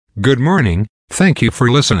Good morning, thank you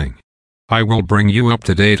for listening. I will bring you up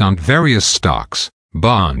to date on various stocks,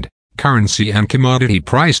 bond, currency and commodity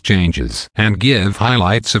price changes and give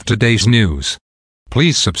highlights of today's news.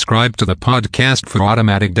 Please subscribe to the podcast for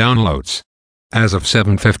automatic downloads. As of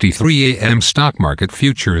 7:53 a.m. stock market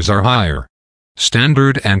futures are higher.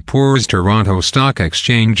 Standard & Poor's Toronto Stock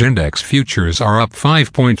Exchange Index futures are up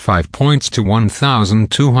 5.5 points to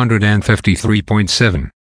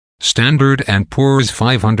 1,253.7. Standard & Poor's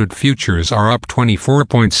 500 futures are up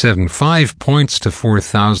 24.75 points to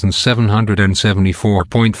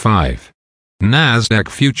 4,774.5. Nasdaq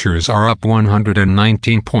futures are up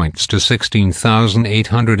 119 points to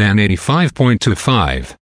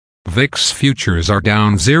 16,885.25. VIX futures are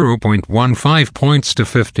down 0.15 points to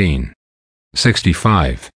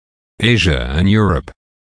 15.65. Asia and Europe.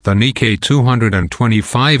 The Nikkei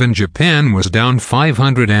 225 in Japan was down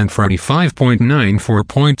 545.94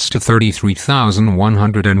 points to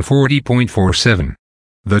 33,140.47.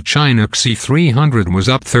 The China CSI 300 was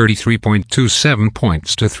up 33.27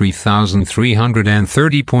 points to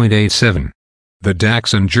 3,330.87. The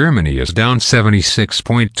DAX in Germany is down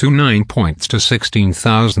 76.29 points to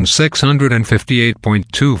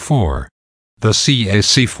 16,658.24. The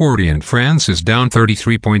CAC 40 in France is down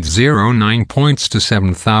 33.09 points to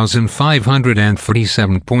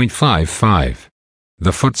 7,547.55.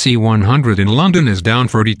 The FTSE 100 in London is down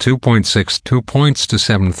 42.62 points to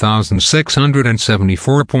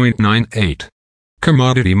 7,674.98.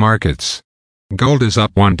 Commodity markets. Gold is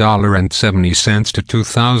up $1.70 to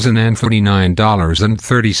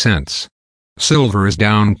 $2,049.30. Silver is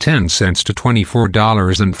down 10 cents to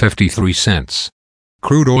 $24.53.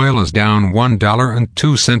 Crude oil is down $1.02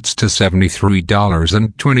 to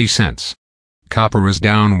 $73.20. Copper is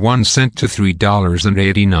down 1 cent to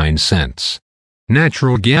 $3.89.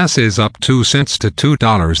 Natural gas is up 2 cents to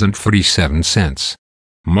 $2.47.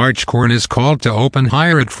 March corn is called to open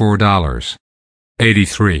higher at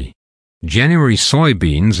 $4.83. January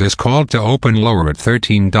soybeans is called to open lower at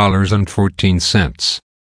 $13.14.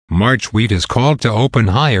 March wheat is called to open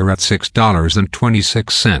higher at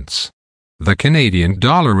 $6.26. The Canadian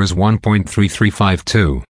dollar is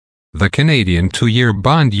 1.3352. The Canadian 2-year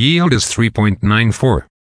bond yield is 3.94.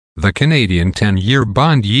 The Canadian 10-year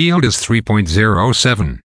bond yield is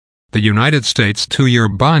 3.07. The United States 2-year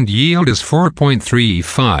bond yield is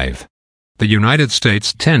 4.35. The United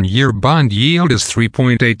States 10-year bond yield is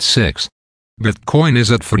 3.86. Bitcoin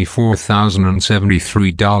is at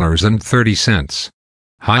 $44,073.30.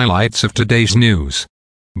 Highlights of today's news.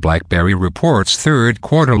 BlackBerry reports third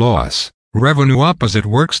quarter loss. Revenue up as it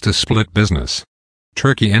works to split business.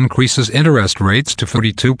 Turkey increases interest rates to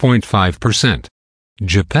 42.5%.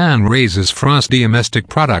 Japan raises Frost domestic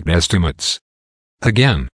product estimates.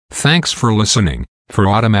 Again, thanks for listening. For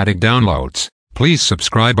automatic downloads, please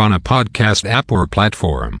subscribe on a podcast app or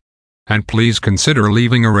platform. And please consider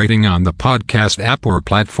leaving a rating on the podcast app or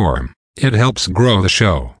platform. It helps grow the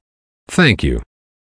show. Thank you.